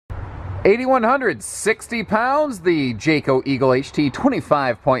8,160 pounds, the Jayco Eagle HT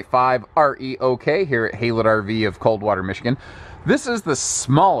 25.5 REOK here at Haylett RV of Coldwater, Michigan. This is the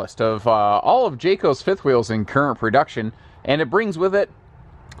smallest of all of Jayco's fifth wheels in current production, and it brings with it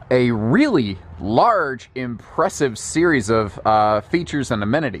a really large, impressive series of features and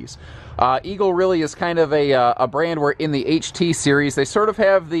amenities. Eagle really is kind of a brand where in the HT series, they sort of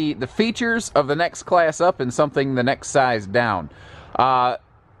have the features of the next class up and something the next size down.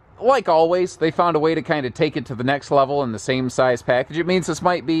 Like always, they found a way to kind of take it to the next level in the same size package. It means this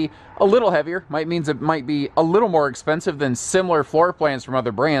might be a little heavier, means it might be a little more expensive than similar floor plans from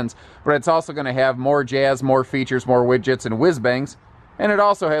other brands, but it's also going to have more jazz, more features, more widgets, and whiz-bangs, and it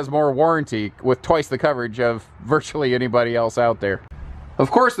also has more warranty with twice the coverage of virtually anybody else out there.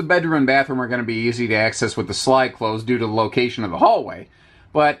 Of course, the bedroom and bathroom are going to be easy to access with the slide closed due to the location of the hallway,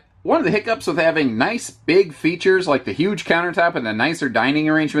 but one of the hiccups with having nice big features like the huge countertop and the nicer dining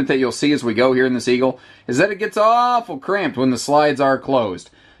arrangement that you'll see as we go here in this Eagle is that it gets awful cramped when the slides are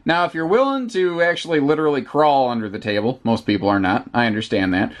closed. Now, if you're willing to actually literally crawl under the table, most people are not, I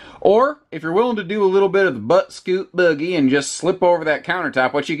understand that, or if you're willing to do a little bit of the butt scoot boogie and just slip over that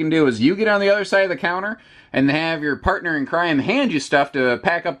countertop, what you can do is you get on the other side of the counter and have your partner in crime hand you stuff to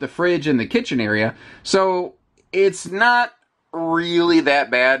pack up the fridge and the kitchen area, so it's not really that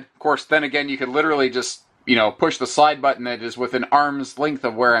bad. Of course, then again, you could literally just, push the slide button that is within arm's length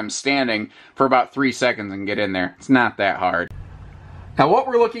of where I'm standing for about 3 seconds and get in there. It's not that hard. Now, what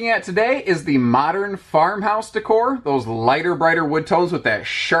we're looking at today is the modern farmhouse decor, those lighter, brighter wood tones with that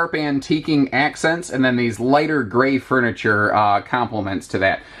sharp antiquing accents, and then these lighter gray furniture complements to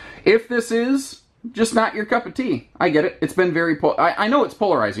that. If this is just not your cup of tea, I get it. It's been very, I know it's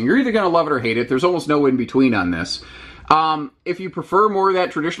polarizing. You're either going to love it or hate it. There's almost no in between on this. If you prefer more of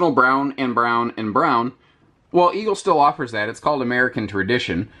that traditional brown and brown and brown, well, Eagle still offers that. It's called American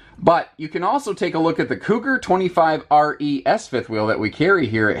Tradition. But you can also take a look at the Cougar 25 RES fifth wheel that we carry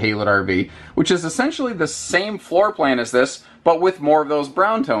here at Haylett RV, which is essentially the same floor plan as this, but with more of those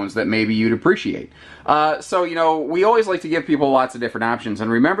brown tones that maybe you'd appreciate. So, we always like to give people lots of different options,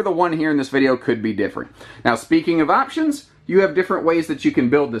 and remember the one here in this video could be different. Now, speaking of options, you have different ways that you can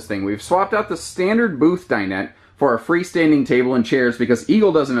build this thing. We've swapped out the standard booth dinette for a freestanding table and chairs because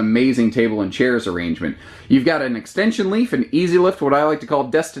Eagle does an amazing table and chairs arrangement. You've got an extension leaf, an easy lift, what I like to call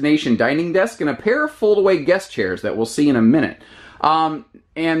destination dining desk, and a pair of fold-away guest chairs that we'll see in a minute. And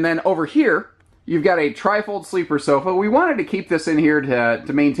then over here, you've got a trifold sleeper sofa. We wanted to keep this in here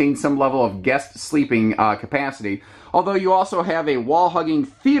to maintain some level of guest sleeping capacity, although you also have a wall-hugging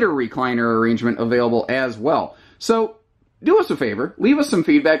theater recliner arrangement available as well. So do us a favor, leave us some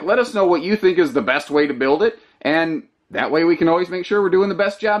feedback, let us know what you think is the best way to build it, and that way we can always make sure we're doing the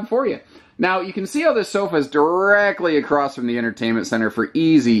best job for you. Now, you can see how this sofa is directly across from the entertainment center for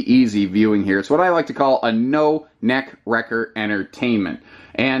easy viewing here. It's what I like to call a no-neck wrecker entertainment.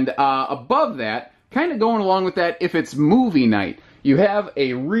 And above that, kind of going along with that, if it's movie night, you have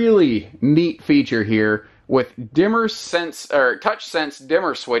a really neat feature here with touch sense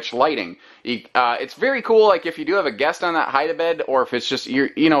dimmer switch lighting. It's very cool, like if you do have a guest on that hide-a-bed, or if it's just,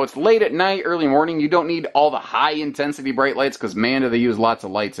 it's late at night, early morning, you don't need all the high-intensity bright lights, because man, do they use lots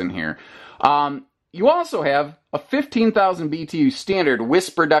of lights in here. You also have a 15,000 BTU standard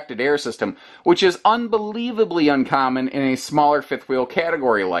whisper ducted air system, which is unbelievably uncommon in a smaller fifth wheel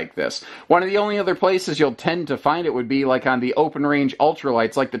category like this. One of the only other places you'll tend to find it would be like on the open range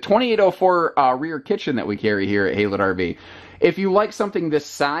ultralights, like the 2804 rear kitchen that we carry here at Haylett RV. If you like something this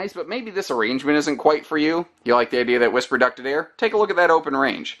size, but maybe this arrangement isn't quite for you, you like the idea of that whisper ducted air, take a look at that open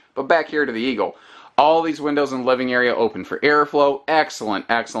range. But back here to the Eagle. All these windows in the living area open for airflow.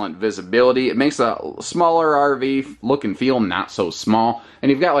 Excellent visibility. It makes a smaller RV look and feel not so small. And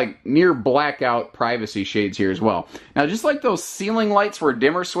you've got like near blackout privacy shades here as well. Now, just like those ceiling lights were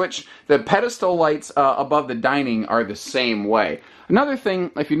dimmer switch, the pedestal lights above the dining are the same way. Another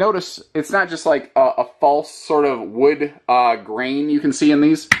thing, if you notice, it's not just like a false sort of wood grain you can see in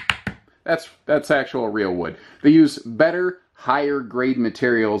these. That's actual real wood. They use better, higher grade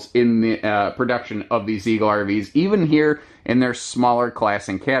materials in the production of these Eagle RVs, even here in their smaller class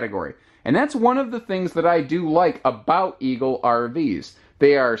and category. And that's one of the things that I do like about Eagle RVs.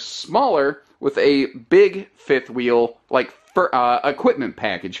 They are smaller with a big fifth wheel, like equipment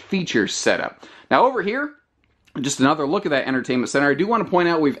package, feature setup. Now over here, just another look at that entertainment center. I do want to point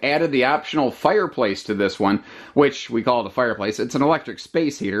out we've added the optional fireplace to this one, which we call it a fireplace. It's an electric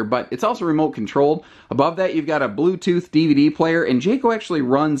space heater, but it's also remote controlled. Above that, you've got a Bluetooth DVD player, and Jayco actually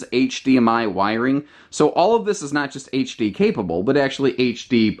runs HDMI wiring. So all of this is not just HD capable, but actually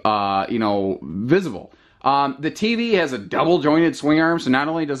HD, visible. The TV has a double jointed swing arm, so not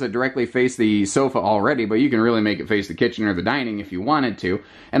only does it directly face the sofa already, but you can really make it face the kitchen or the dining if you wanted to.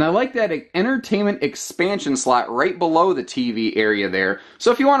 And I like that entertainment expansion slot right below the TV area there.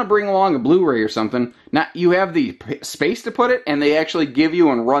 So if you want to bring along a Blu-ray or something, now you have the space to put it, and they actually give you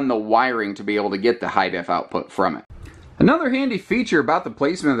and run the wiring to be able to get the high-def output from it. Another handy feature about the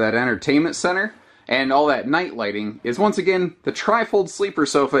placement of that entertainment center and all that night lighting is, once again, the tri-fold sleeper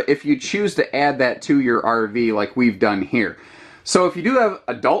sofa if you choose to add that to your RV like we've done here. So if you do have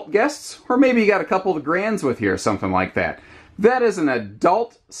adult guests, or maybe you got a couple of grands with you or something like that, that is an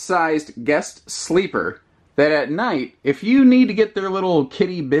adult-sized guest sleeper that at night, if you need to get their little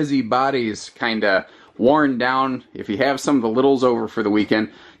kitty busy bodies kind of worn down, if you have some of the littles over for the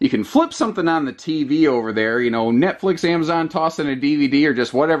weekend, you can flip something on the TV over there, you know, Netflix, Amazon, toss in a DVD, or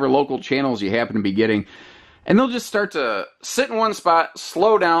just whatever local channels you happen to be getting, and they'll just start to sit in one spot,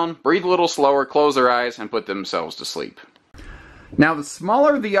 slow down, breathe a little slower, close their eyes, and put themselves to sleep. Now, the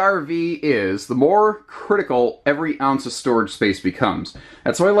smaller the RV is, the more critical every ounce of storage space becomes.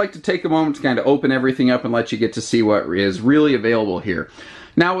 That's why I like to take a moment to kind of open everything up and let you get to see what is really available here.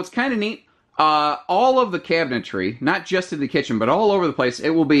 Now, what's kind of neat, all of the cabinetry, not just in the kitchen, but all over the place, it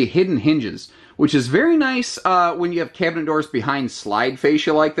will be hidden hinges, which is very nice when you have cabinet doors behind slide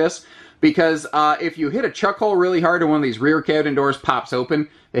fascia like this, because if you hit a chuck hole really hard and one of these rear cabinet doors pops open,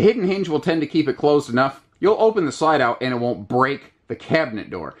 the hidden hinge will tend to keep it closed enough. You'll open the slide out and it won't break the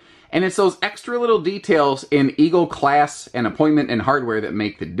cabinet door. And it's those extra little details in Eagle class and appointment and hardware that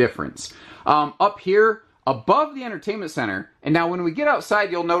make the difference. Up here, above the entertainment center, and now when we get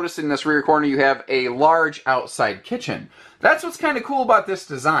outside, you'll notice in this rear corner you have a large outside kitchen. That's what's kind of cool about this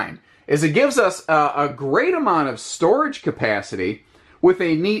design, is it gives us a great amount of storage capacity with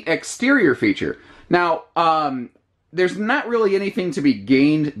a neat exterior feature. Now, there's not really anything to be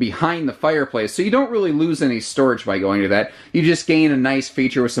gained behind the fireplace, so you don't really lose any storage by going to that. You just gain a nice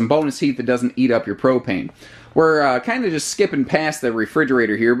feature with some bonus heat that doesn't eat up your propane. We're kind of just skipping past the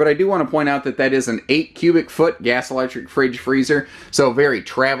refrigerator here, but I do want to point out that that is an 8 cubic foot gas electric fridge freezer, so very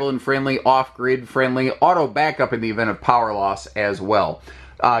traveling friendly, off-grid friendly, auto backup in the event of power loss as well.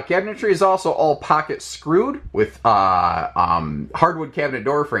 Cabinetry is also all pocket screwed with hardwood cabinet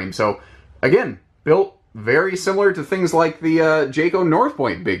door frame, so again, built very similar to things like the Jayco North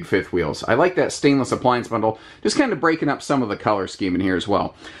Point big fifth wheels. I like that stainless appliance bundle, just kind of breaking up some of the color scheme in here as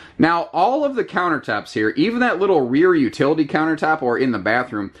well. Now, all of the countertops here, even that little rear utility countertop or in the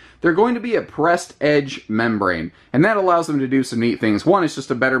bathroom, they're going to be a pressed edge membrane, and that allows them to do some neat things. One, it's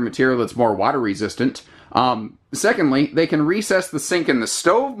just a better material that's more water resistant. Secondly, they can recess the sink and the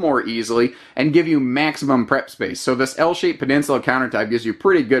stove more easily and give you maximum prep space. So this L-shaped peninsula countertop gives you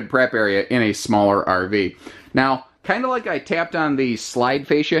pretty good prep area in a smaller RV. Now, kind of like I tapped on the slide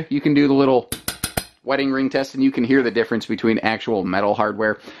fascia, you can do the little wedding ring test and you can hear the difference between actual metal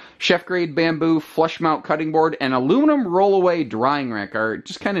hardware. Chef-grade bamboo flush mount cutting board and aluminum roll-away drying rack are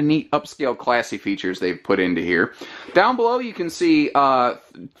just kind of neat, upscale, classy features they've put into here. Down below you can see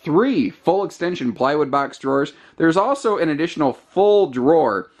 3 full extension plywood box drawers. There's also an additional full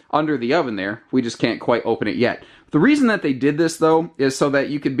drawer under the oven there. We just can't quite open it yet. The reason that they did this, though, is so that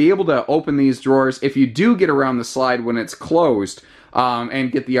you could be able to open these drawers if you do get around the slide when it's closed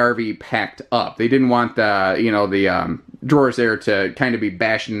and get the RV packed up. They didn't want the drawers there to kind of be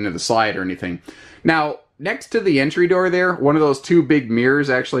bashing into the slide or anything. Now, next to the entry door there, one of those 2 big mirrors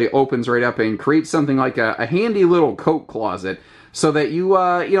actually opens right up and creates something like a handy little coat closet so that you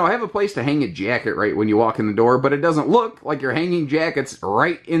have a place to hang a jacket right when you walk in the door, but it doesn't look like you're hanging jackets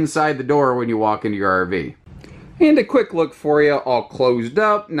right inside the door when you walk into your RV. And a quick look for you, all closed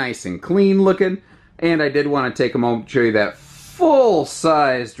up, nice and clean looking. And I did want to take a moment to show you that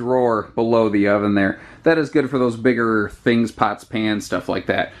full-size drawer below the oven there. That is good for those bigger things, pots, pans, stuff like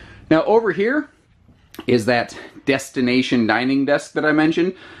that. Now over here is that destination dining desk that I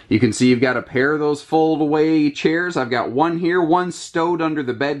mentioned. You can see you've got a pair of those fold-away chairs. I've got one here, one stowed under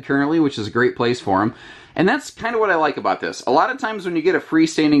the bed currently, which is a great place for them. And that's kind of what I like about this. A lot of times when you get a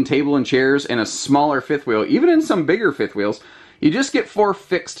freestanding table and chairs and a smaller fifth wheel, even in some bigger fifth wheels, you just get 4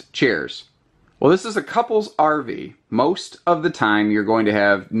 fixed chairs. Well, this is a couple's RV. Most of the time you're going to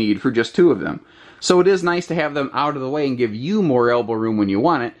have need for just 2 of them. So it is nice to have them out of the way and give you more elbow room when you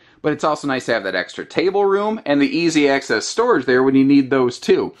want it, but it's also nice to have that extra table room and the easy access storage there when you need those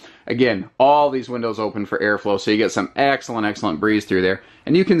too. Again, all these windows open for airflow, so you get some excellent breeze through there.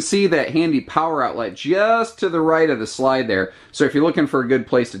 And you can see that handy power outlet just to the right of the slide there. So if you're looking for a good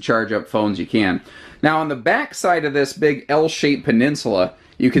place to charge up phones, you can. Now on the back side of this big L-shaped peninsula,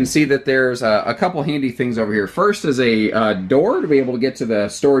 you can see that there's a couple handy things over here. First is a door to be able to get to the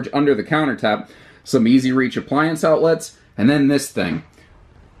storage under the countertop. some easy reach appliance outlets, and then this thing.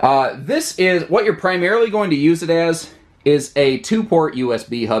 This is what you're primarily going to use it as, is a 2-port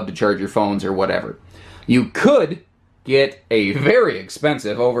USB hub to charge your phones or whatever. You could get a very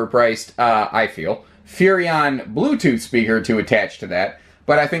expensive, overpriced, I feel, Furrion Bluetooth speaker to attach to that,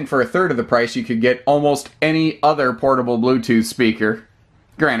 but I think for a third of the price you could get almost any other portable Bluetooth speaker.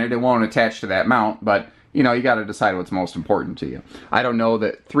 Granted, it won't attach to that mount, but you know, you got to decide what's most important to you. I don't know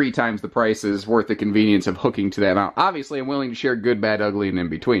that 3 times the price is worth the convenience of hooking to that mount. Obviously, I'm willing to share good, bad, ugly, and in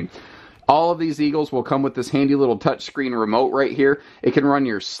between. All of these Eagles will come with this handy little touchscreen remote right here. It can run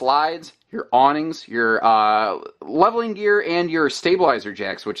your slides, your awnings, your leveling gear, and your stabilizer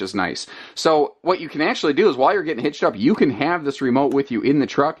jacks, which is nice. So what you can actually do is while you're getting hitched up, you can have this remote with you in the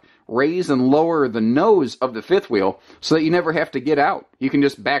truck, raise and lower the nose of the fifth wheel so that you never have to get out. You can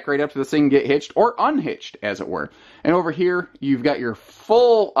just back right up to this thing and get hitched, or unhitched, as it were. And over here, you've got your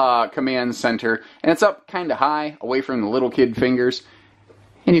full command center, and it's up kind of high, away from the little kid fingers.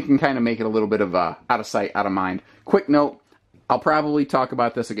 And you can kind of make it a little bit of out of sight, out of mind. Quick note, I'll probably talk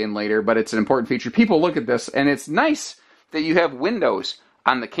about this again later, but it's an important feature. People look at this, and it's nice that you have windows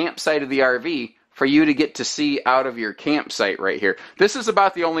on the campsite of the RV for you to get to see out of your campsite right here. This is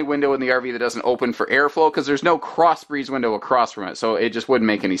about the only window in the RV that doesn't open for airflow, because there's no cross breeze window across from it, so it just wouldn't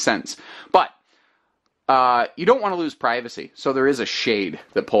make any sense. But you don't want to lose privacy, so there is a shade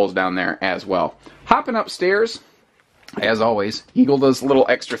that pulls down there as well. Hopping upstairs, as always, Eagle does little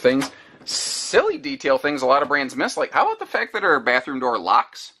extra things. Silly detail things a lot of brands miss, like how about the fact that our bathroom door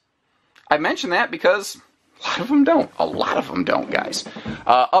locks? I mention that because a lot of them don't. A lot of them don't, guys.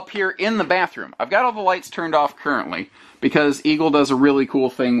 Up here in the bathroom, I've got all the lights turned off currently because Eagle does a really cool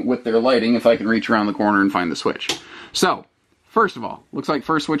thing with their lighting, if I can reach around the corner and find the switch. So, first of all, looks like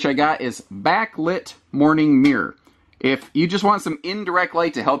first switch I got is backlit morning mirror. If you just want some indirect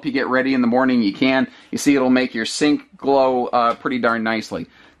light to help you get ready in the morning, you can. You see it'll make your sink glow pretty darn nicely.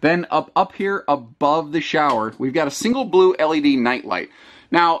 Then up here above the shower, we've got a single blue LED night light.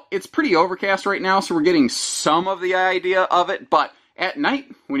 Now, it's pretty overcast right now, so we're getting some of the idea of it, but at night,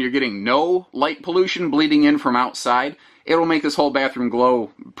 when you're getting no light pollution bleeding in from outside, it'll make this whole bathroom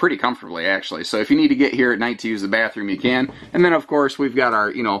glow pretty comfortably, actually. So if you need to get here at night to use the bathroom, you can. And then, of course, we've got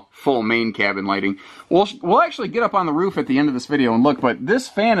our, full main cabin lighting. We'll actually get up on the roof at the end of this video and look, but this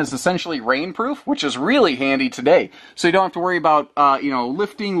fan is essentially rainproof, which is really handy today. So you don't have to worry about,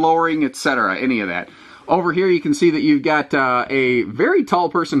 lifting, lowering, etc., any of that. Over here, you can see that you've got a very tall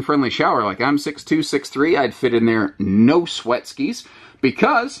person-friendly shower. Like, I'm 6'2", 6'3". I'd fit in there, no sweat skis,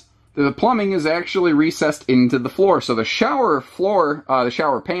 because the plumbing is actually recessed into the floor. So the shower floor, the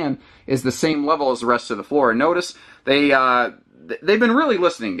shower pan, is the same level as the rest of the floor. And notice they've been really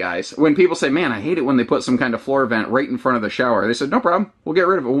listening, guys. When people say, man, I hate it when they put some kind of floor vent right in front of the shower. They said, no problem, we'll get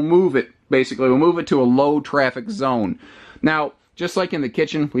rid of it. We'll move it, basically. We'll move it to a low traffic zone. Now, just like in the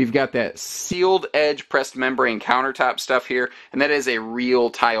kitchen, we've got that sealed edge pressed membrane countertop stuff here, and that is a real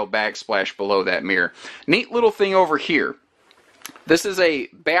tile backsplash below that mirror. Neat little thing over here. This is a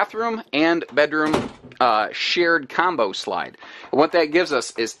bathroom and bedroom shared combo slide. And what that gives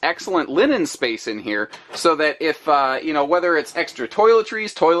us is excellent linen space in here, so that if, whether it's extra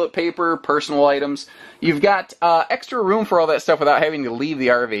toiletries, toilet paper, personal items, you've got extra room for all that stuff without having to leave the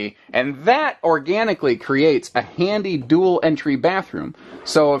RV, and that organically creates a handy dual entry bathroom.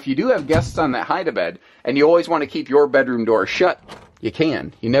 So if you do have guests on that hide-a-bed, and you always want to keep your bedroom door shut, you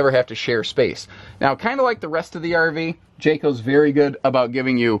can. You never have to share space. Now, kind of like the rest of the RV, Jayco's very good about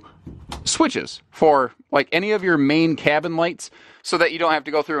giving you switches for like any of your main cabin lights, so that you don't have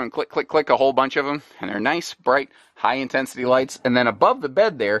to go through and click, click, click a whole bunch of them. And they're nice, bright, high-intensity lights. And then above the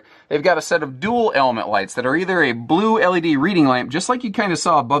bed there, they've got a set of dual element lights that are either a blue LED reading lamp, just like you kind of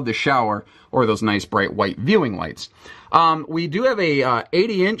saw above the shower, or those nice, bright, white viewing lights. We do have a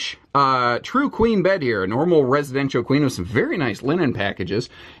 80-inch true queen bed here, a normal residential queen with some very nice linen packages.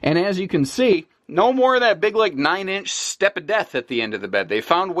 And as you can see, no more of that big, like, 9-inch step of death at the end of the bed. They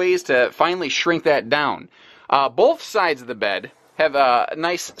found ways to finally shrink that down. Both sides of the bed have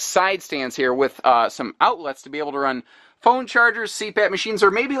nice side stands here with some outlets to be able to run phone chargers, CPAP machines,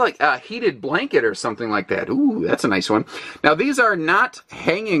 or maybe like a heated blanket or something like that. Ooh, that's a nice one. Now, these are not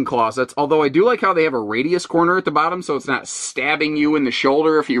hanging closets, although I do like how they have a radius corner at the bottom, so it's not stabbing you in the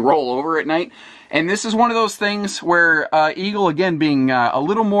shoulder if you roll over at night. And this is one of those things where Eagle, again, being a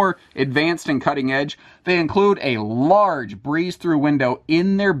little more advanced and cutting edge, they include a large breeze-through window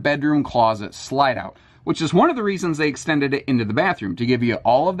in their bedroom closet slide-out, which is one of the reasons they extended it into the bathroom, to give you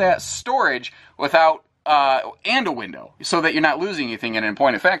all of that storage without and a window, so that you're not losing anything. And in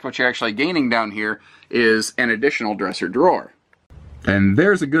point of fact, what you're actually gaining down here is an additional dresser drawer. And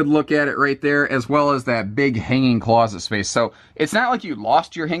there's a good look at it right there, as well as that big hanging closet space. So it's not like you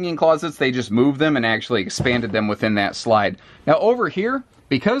lost your hanging closets, they just moved them and actually expanded them within that slide. Now over here,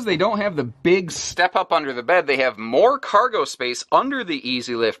 because they don't have the big step up under the bed, they have more cargo space under the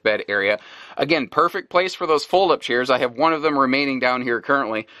easy lift bed area. Again, perfect place for those fold-up chairs. I have one of them remaining down here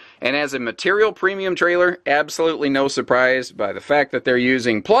currently. And as a material premium trailer, absolutely no surprise by the fact that they're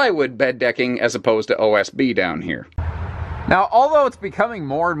using plywood bed decking as opposed to OSB down here. Now, although it's becoming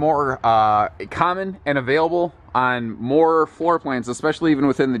more and more common and available on more floor plans, especially even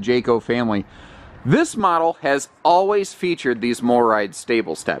within the Jayco family, this model has always featured these MORryde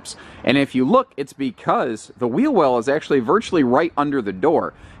stable steps. And if you look, it's because the wheel well is actually virtually right under the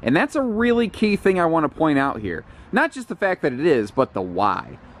door. And that's a really key thing I want to point out here. Not just the fact that it is, but the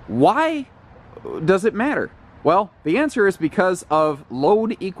why. Why does it matter? Well, the answer is because of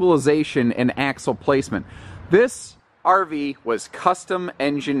load equalization and axle placement. This RV was custom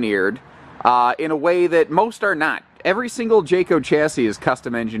engineered in a way that most are not. Every single Jayco chassis is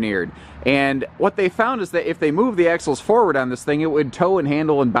custom engineered, and what they found is that if they move the axles forward on this thing, it would tow and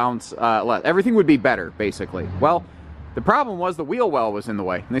handle and bounce less. Everything would be better, basically. Well, the problem was the wheel well was in the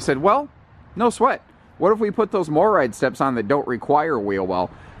way, and they said, well, no sweat. What if we put those MORryde steps on that don't require a wheel well?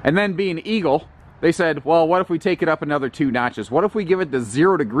 And then being Eagle, they said, well, what if we take it up another 2 notches? What if we give it the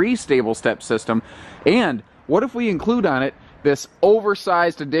 0-degree stable step system? And what if we include on it this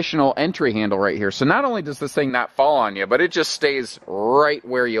oversized additional entry handle right here? So not only does this thing not fall on you, but it just stays right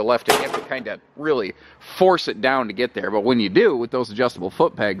where you left it. You have to kind of really force it down to get there. But when you do, with those adjustable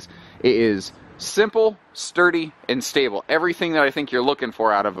foot pegs, it is simple, sturdy, and stable. Everything that I think you're looking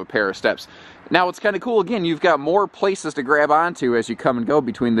for out of a pair of steps. Now, it's kind of cool, again, you've got more places to grab onto as you come and go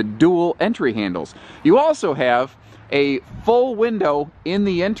between the dual entry handles. You also have a full window in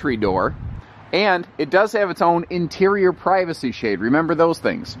the entry door, and it does have its own interior privacy shade. Remember those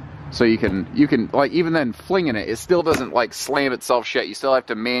things. So you can like, even then flinging it, it still doesn't like slam itself shut. You still have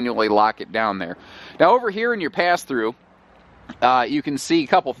to manually lock it down there. Now over here in your pass-through, you can see a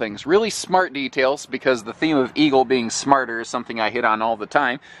couple things. Really smart details, because the theme of Eagle being smarter is something I hit on all the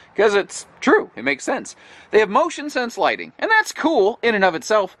time, because it's true. It makes sense. They have motion sense lighting, and that's cool in and of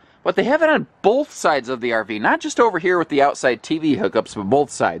itself, but they have it on both sides of the RV, not just over here with the outside TV hookups, but both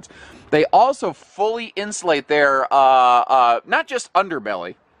sides. They also fully insulate their, not just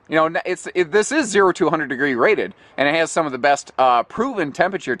underbelly. You know, this is 0 to 100 degree rated, and it has some of the best proven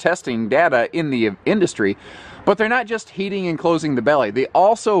temperature testing data in the industry. But they're not just heating and closing the belly. They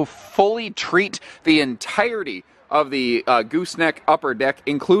also fully treat the entirety of the gooseneck upper deck,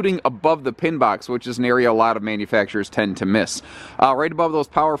 including above the pin box, which is an area a lot of manufacturers tend to miss. Right above those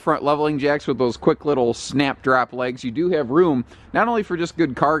power front leveling jacks with those quick little snap drop legs, you do have room not only for just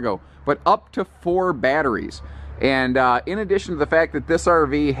good cargo, but up to 4 batteries. And in addition to the fact that this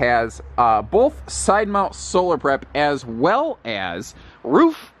RV has both side mount solar prep as well as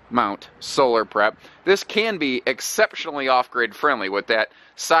roof mount solar prep, this can be exceptionally off-grid friendly with that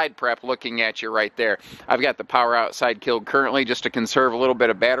side prep looking at you right there. I've got the power outside killed currently just to conserve a little bit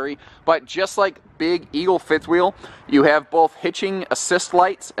of battery, but just like big Eagle fifth wheel, you have both hitching assist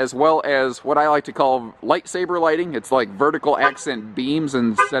lights as well as what I like to call lightsaber lighting. It's like vertical accent beams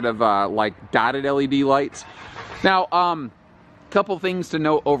instead of like dotted LED lights. Now, couple things to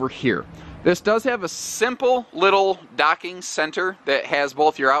note over here. This does have a simple little docking center that has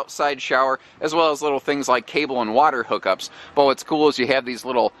both your outside shower as well as little things like cable and water hookups. But what's cool is you have these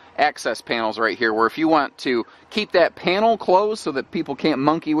little access panels right here where if you want to keep that panel closed so that people can't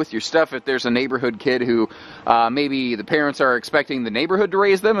monkey with your stuff, if there's a neighborhood kid who maybe the parents are expecting the neighborhood to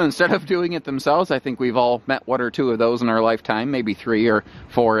raise them instead of doing it themselves. I think we've all met 1 or 2 of those in our lifetime, maybe 3 or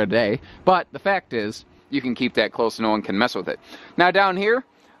 4 a day. But the fact is, you can keep that close so no one can mess with it. Now down here,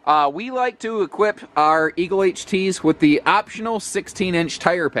 we like to equip our Eagle HTs with the optional 16-inch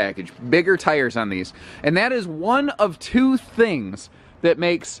tire package, bigger tires on these. And that is one of 2 things that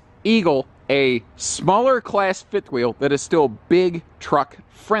makes Eagle a smaller class fifth wheel that is still big truck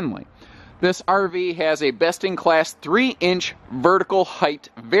friendly. This RV has a best-in-class 3-inch vertical height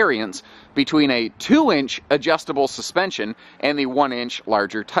variance between a 2-inch adjustable suspension and the 1-inch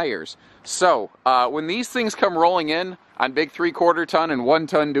larger tires. So, when these things come rolling in on big 3/4 ton and 1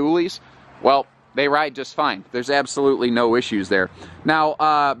 ton dualies, well, they ride just fine. There's absolutely no issues there.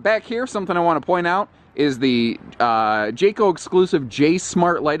 Now, back here, something I want to point out is the Jayco exclusive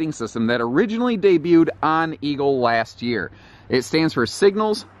J-Smart lighting system that originally debuted on Eagle last year. It stands for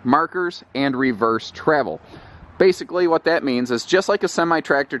Signals, Markers, and Reverse Travel. Basically what that means is, just like a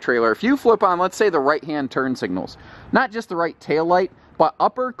semi-tractor trailer, if you flip on, let's say, the right-hand turn signals, not just the right tail light, but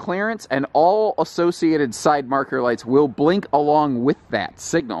upper clearance and all associated side marker lights will blink along with that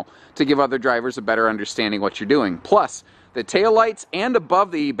signal to give other drivers a better understanding what you're doing. Plus, the tail lights and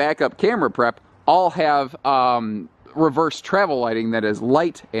above the backup camera prep all have reverse travel lighting that is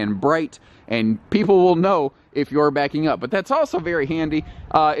light and bright, and people will know if you're backing up. But that's also very handy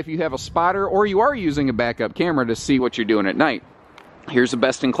if you have a spotter or you are using a backup camera to see what you're doing at night. Here's a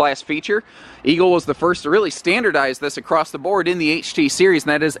best-in-class feature. Eagle was the first to really standardize this across the board in the HT series, and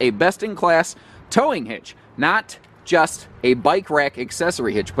that is a best-in-class towing hitch. Not just a bike rack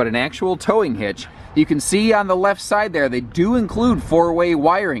accessory hitch, but an actual towing hitch. You can see on the left side there, they do include four-way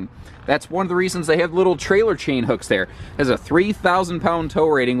wiring. That's one of the reasons they have little trailer chain hooks there. It has a 3,000-pound tow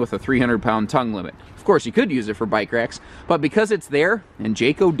rating with a 300-pound tongue limit. Of course, you could use it for bike racks, but because it's there, and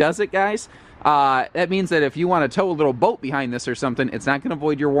Jayco does it, guys, that means that if you want to tow a little boat behind this or something, it's not going to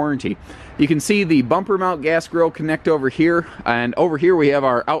void your warranty. You can see the bumper mount gas grill connect over here, and over here we have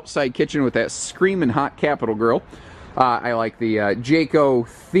our outside kitchen with that screaming hot capital grill. I like the Jayco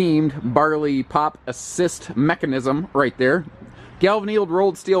themed barley pop assist mechanism right there. Galvanized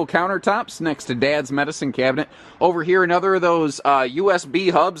rolled steel countertops next to Dad's medicine cabinet. Over here, another of those USB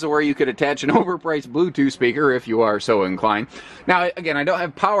hubs where you could attach an overpriced Bluetooth speaker if you are so inclined. Now, again, I don't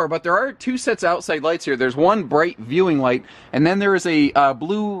have power, but there are two sets of outside lights here. There's one bright viewing light, and then there is a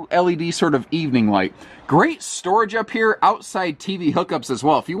blue LED sort of evening light. Great storage up here, outside TV hookups as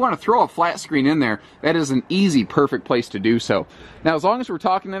well. If you want to throw a flat screen in there, that is an easy, perfect place to do so. Now, as long as we're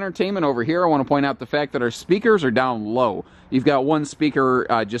talking entertainment over here, I want to point out the fact that our speakers are down low. You've got one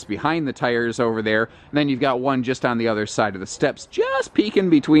speaker just behind the tires over there, and then you've got one just on the other side of the steps, just peeking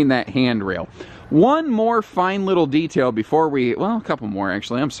between that handrail. One more fine little detail before we, well, a couple more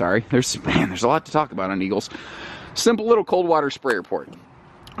actually, I'm sorry. There's a lot to talk about on Eagles. Simple little cold water sprayer port.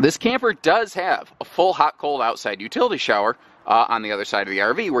 This camper does have a full hot-cold outside utility shower on the other side of the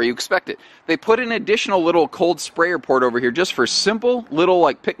RV where you expect it. They put an additional little cold sprayer port over here just for simple little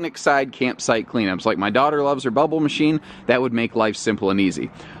like picnic side campsite cleanups. Like my daughter loves her bubble machine, that would make life simple and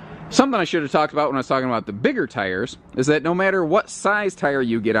easy. Something I should have talked about when I was talking about the bigger tires is that no matter what size tire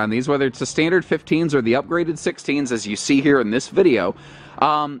you get on these, whether it's the standard 15s or the upgraded 16s as you see here in this video,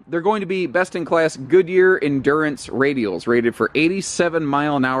 they're going to be best-in-class Goodyear Endurance radials, rated for 87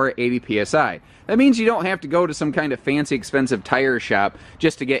 mile an hour, 80 PSI. That means you don't have to go to some kind of fancy, expensive tire shop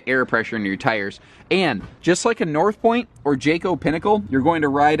just to get air pressure in your tires. And just like a North Point or Jayco Pinnacle, you're going to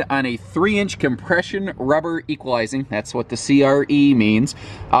ride on a 3-inch compression rubber equalizing, that's what the CRE means,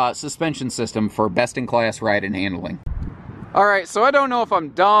 suspension system for best-in-class ride and handling. Alright, so I don't know if I'm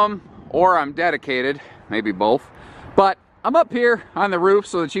dumb or I'm dedicated, maybe both, but I'm up here on the roof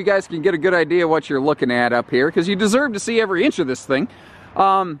so that you guys can get a good idea what you're looking at up here, because you deserve to see every inch of this thing.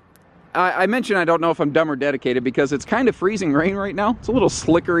 I mentioned I don't know if I'm dumb or dedicated because it's kind of freezing rain right now. It's a little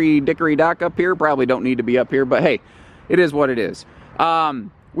slickery dickory dock up here. Probably don't need to be up here, but hey, it is what it is.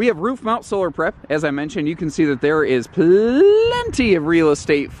 We have roof mount solar prep. As I mentioned, you can see that there is plenty of real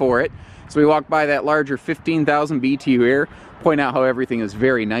estate for it. So we walk by that larger 15,000 BTU air, point out how everything is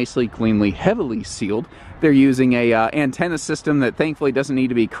very nicely, cleanly, heavily sealed. They're using a antenna system that thankfully doesn't need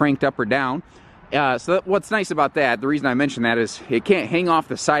to be cranked up or down. What's nice about that, the reason I mention that is it can't hang off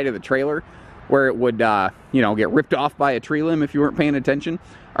the side of the trailer where it would, you know, get ripped off by a tree limb if you weren't paying attention.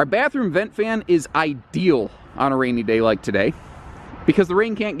 Our bathroom vent fan is ideal on a rainy day like today because the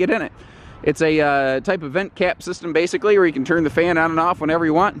rain can't get in it. It's a type of vent cap system basically where you can turn the fan on and off whenever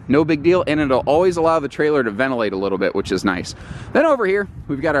you want. No big deal, and it'll always allow the trailer to ventilate a little bit, which is nice. Then over here,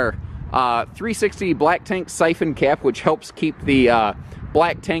 we've got our 360 black tank siphon cap, which helps keep the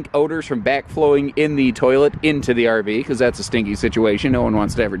black tank odors from backflowing in the toilet into the RV, because that's a stinky situation no one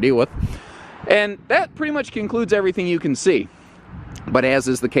wants to ever deal with. And that pretty much concludes everything you can see. But as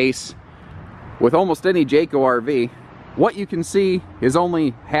is the case with almost any Jayco RV, what you can see is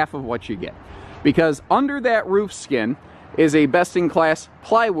only half of what you get. Because under that roof skin is a best-in-class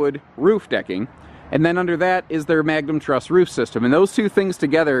plywood roof decking, and then under that is their Magnum Truss roof system. And those two things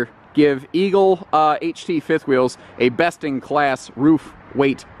together give Eagle HT fifth wheels a best-in-class roof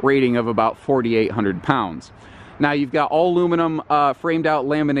weight rating of about 4,800 pounds. Now you've got all aluminum framed out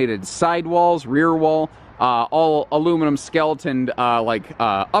laminated sidewalls, rear wall, all aluminum skeleton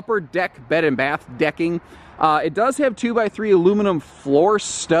upper deck bed and bath decking. It does have 2x3 aluminum floor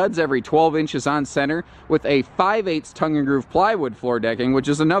studs every 12 inches on center with a 5/8 tongue and groove plywood floor decking, which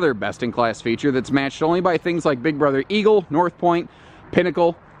is another best-in-class feature that's matched only by things like Big Brother Eagle, North Point,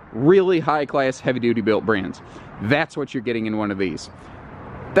 Pinnacle, really high-class, heavy-duty built brands. That's what you're getting in one of these.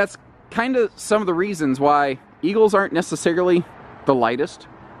 That's kind of some of the reasons why Eagles aren't necessarily the lightest.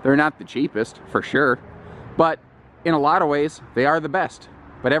 They're not the cheapest, for sure. But in a lot of ways, they are the best.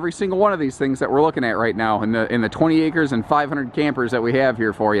 But every single one of these things that we're looking at right now, in the 20 acres and 500 campers that we have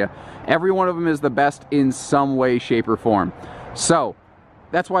here for you, every one of them is the best in some way, shape, or form. So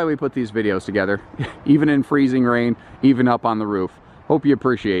that's why we put these videos together, even in freezing rain, even up on the roof. Hope you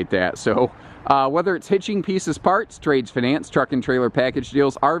appreciate that. So whether it's hitching pieces, parts, trades, finance, truck and trailer package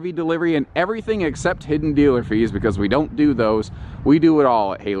deals, RV delivery, and everything except hidden dealer fees, because we don't do those. We do it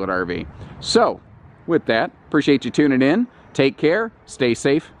all at Haylett RV. So with that, appreciate you tuning in. Take care, stay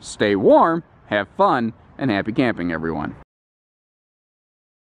safe, stay warm, have fun, and happy camping, everyone.